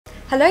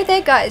Hello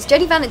there guys,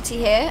 Jodie Vanity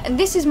here, and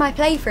this is my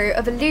playthrough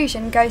of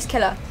Illusion Ghost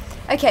Killer.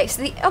 Okay,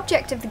 so the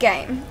object of the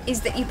game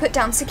is that you put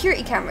down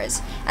security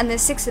cameras, and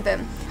there's 6 of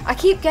them. I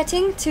keep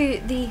getting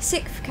to the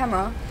 6th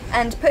camera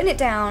and putting it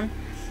down,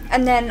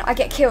 and then I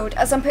get killed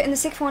as I'm putting the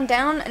 6th one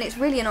down, and it's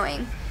really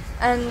annoying.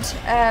 And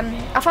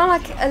I found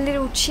like a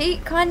little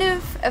cheat kind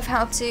of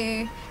how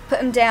to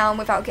put them down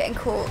without getting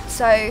caught,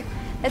 so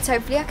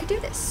hopefully I can do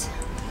this.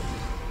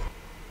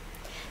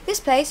 This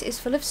place is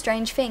full of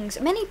strange things.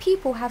 Many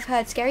people have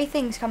heard scary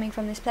things coming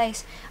from this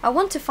place. I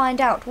want to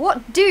find out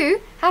what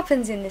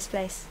happens in this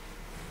place.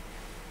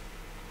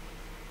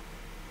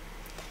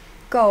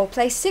 Goal: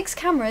 place 6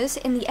 cameras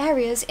in the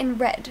areas in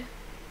red.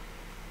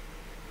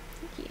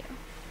 Yeah.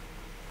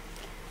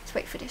 Let's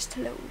wait for this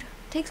to load.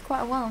 It takes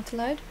quite a while to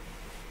load.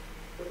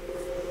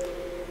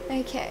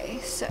 Okay,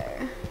 so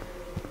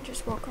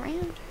just walk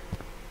around.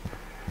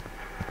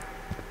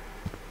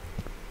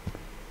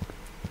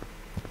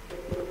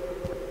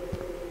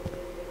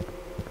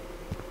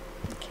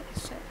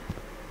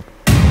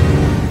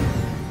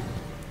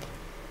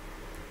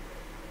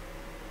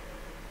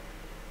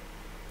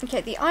 Okay,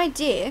 the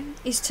idea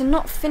is to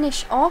not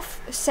finish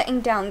off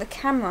setting down the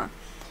camera,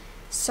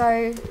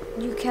 so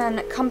you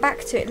can come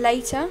back to it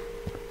later,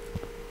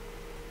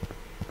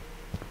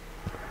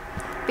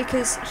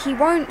 because he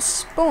won't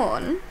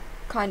spawn,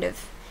 kind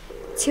of,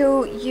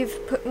 till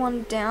you've put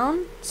one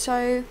down.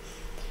 So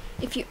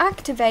if you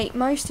activate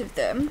most of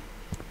them,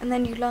 and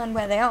then you learn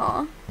where they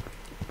are,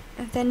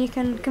 then you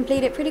can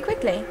complete it pretty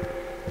quickly.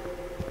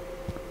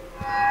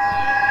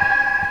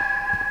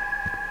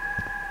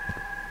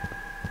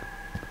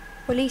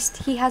 At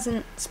least he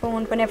hasn't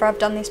spawned whenever I've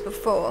done this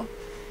before,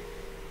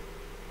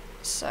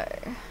 so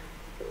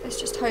let's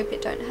just hope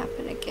it don't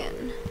happen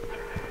again.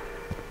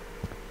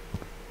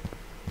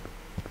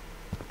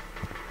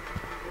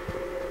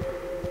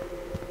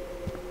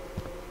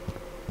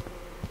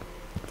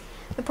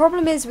 The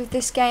problem is with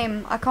this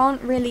game, I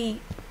can't really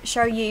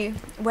show you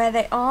where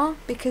they are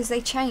because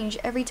they change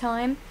every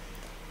time,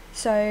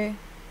 so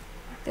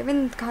they're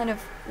in kind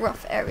of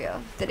rough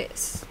area that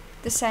it's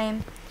the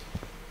same.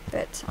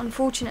 But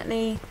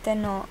unfortunately they're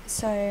not,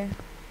 so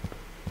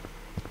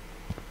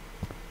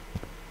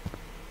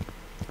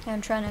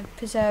I'm trying to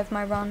preserve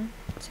my run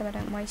so I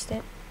don't waste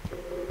it.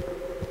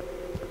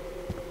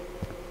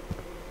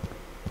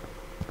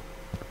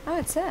 Oh,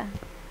 it's there.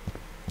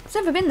 It's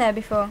never been there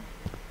before.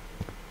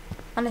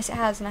 Unless it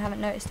has and I haven't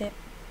noticed it.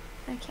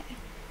 Okay.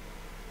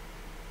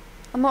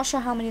 I'm not sure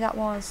how many that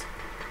was.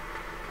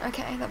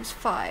 Okay, that was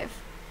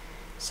 5.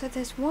 So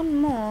there's one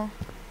more.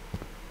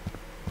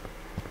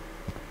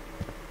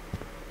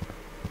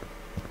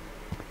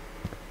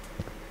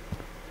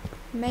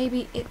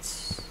 Maybe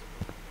it's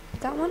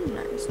that one?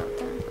 No, it's not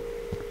that.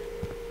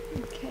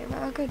 Okay,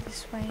 well, I'll go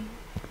this way.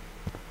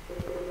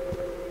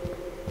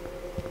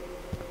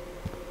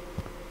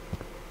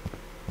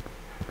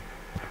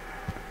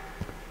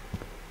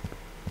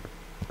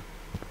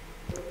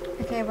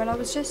 Okay, well, I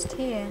was just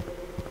here.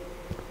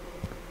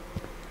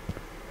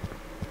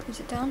 Is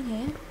it down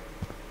here?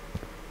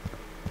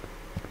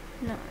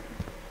 No.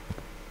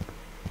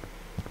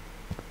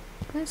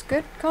 That's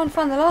good. Can't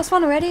find the last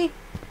one already.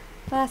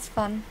 Well, that's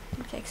fun.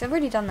 Okay, because I've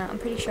already done that. I'm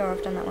pretty sure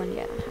I've done that one.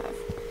 Yeah, I have.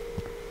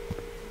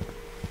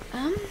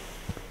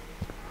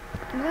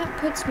 Well, that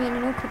puts me in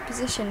an awkward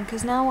position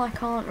because now I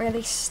can't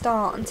really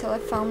start until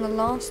I've found the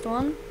last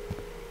one.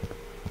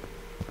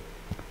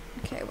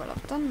 Okay, well,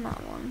 I've done that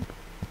one.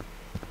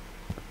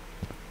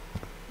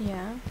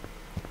 Yeah.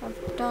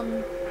 I've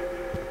done...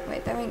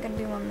 Wait, there ain't going to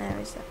be one there,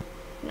 is there?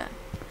 No.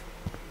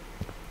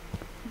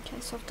 Okay,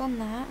 so I've done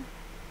that.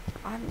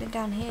 I haven't been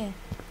down here.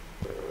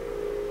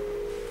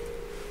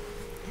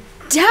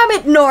 Damn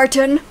it,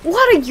 Norton!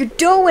 What are you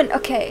doing?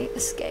 Okay,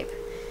 escape.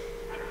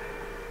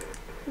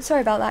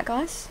 Sorry about that,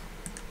 guys.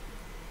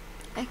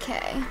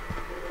 Okay.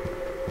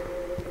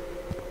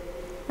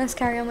 Let's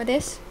carry on with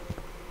this.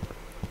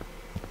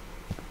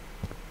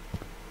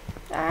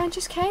 I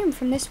just came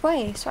from this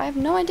way, so I have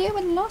no idea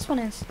where the last one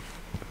is.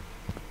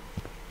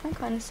 That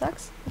kind of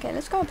sucks. Okay,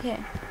 let's go up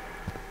here.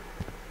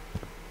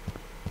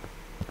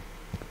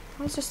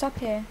 I was just up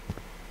here.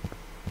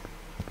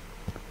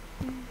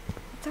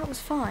 That was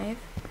 5.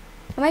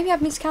 Or maybe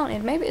I've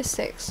miscounted. Maybe it's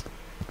 6.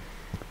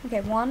 Okay,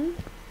 1.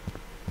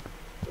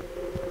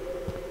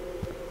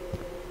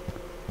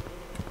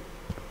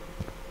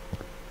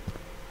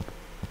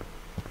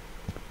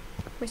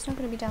 Well, it's not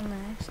going to be down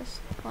there. It's just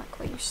like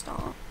where you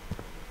start.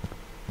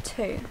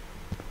 2.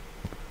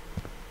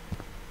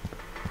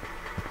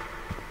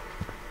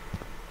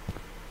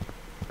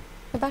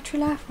 The battery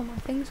life on my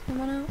thing's going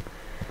to run out.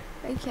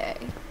 Okay.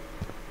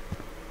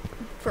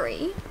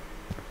 3.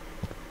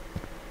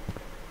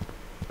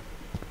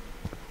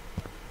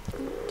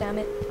 Damn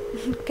it.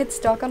 Get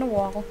stuck on a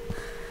wall.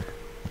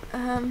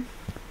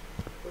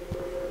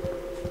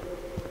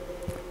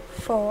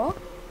 4.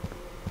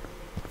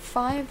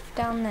 5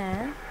 down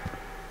there.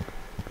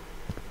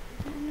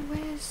 And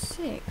where's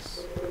 6?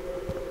 Is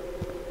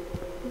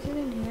it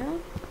in here?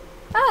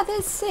 Ah,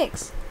 there's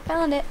 6.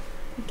 Found it.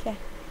 Okay.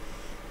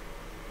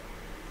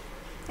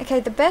 Okay,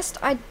 the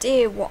best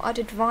idea, what I'd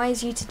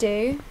advise you to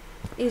do,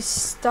 is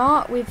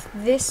start with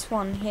this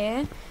one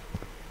here,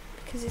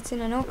 because it's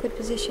in an awkward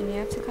position. You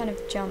have to kind of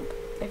jump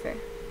over.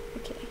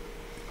 Okay,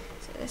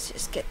 so let's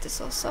just get this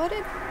all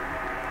sorted.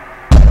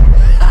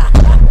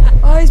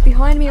 Oh, he's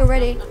behind me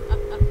already.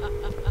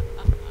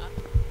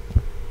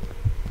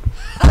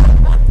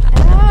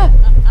 Ah!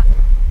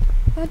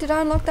 Oh, did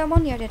I unlock that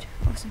one? Yeah, I did.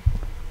 Awesome.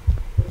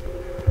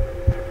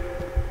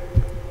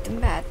 The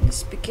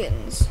madness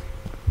begins.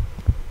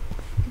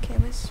 Okay,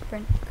 where's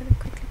sprint? Gotta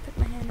quickly put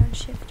my hand on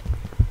shift.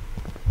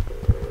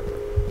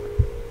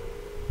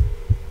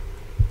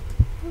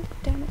 Oh,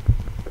 damn it.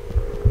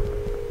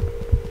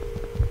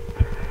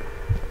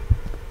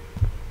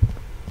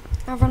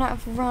 I've run out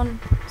of run.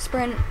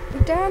 Sprint.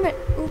 Damn it.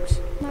 Oops,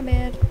 my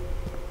bad.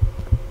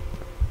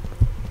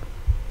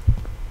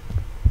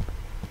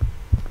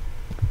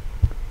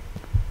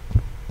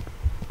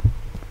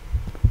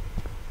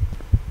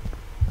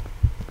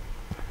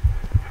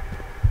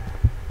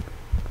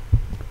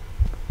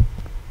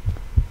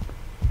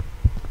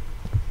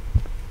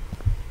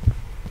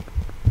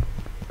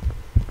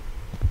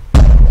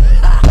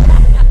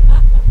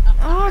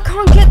 Oh, I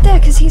can't get there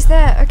because he's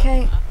there.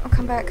 Okay, I'll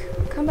come back.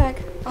 Come back.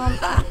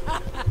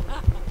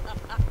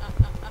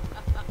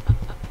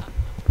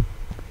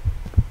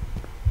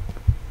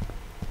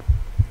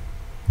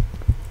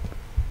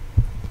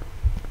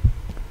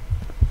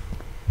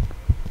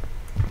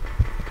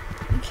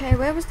 Okay,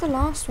 where was the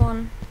last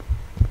one?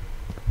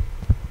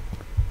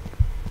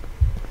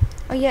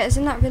 Oh yeah, it's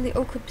in that really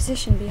awkward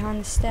position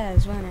behind the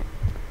stairs, wasn't it?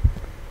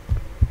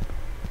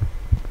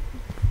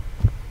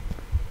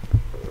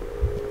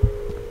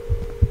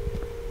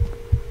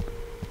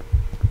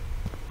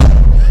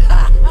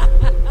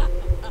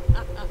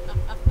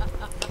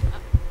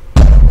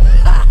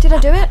 Did I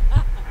do it?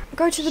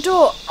 Go to the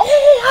door.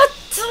 Oh!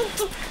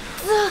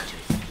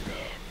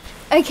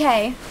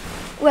 Okay,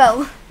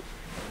 well,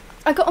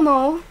 I got them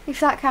all, if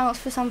that counts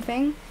for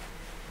something.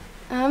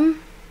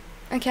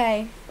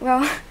 Okay,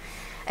 well,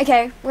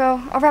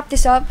 I'll wrap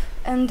this up,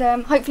 and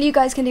hopefully you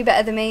guys can do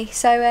better than me.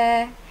 So,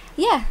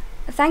 yeah,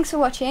 thanks for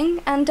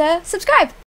watching, and subscribe!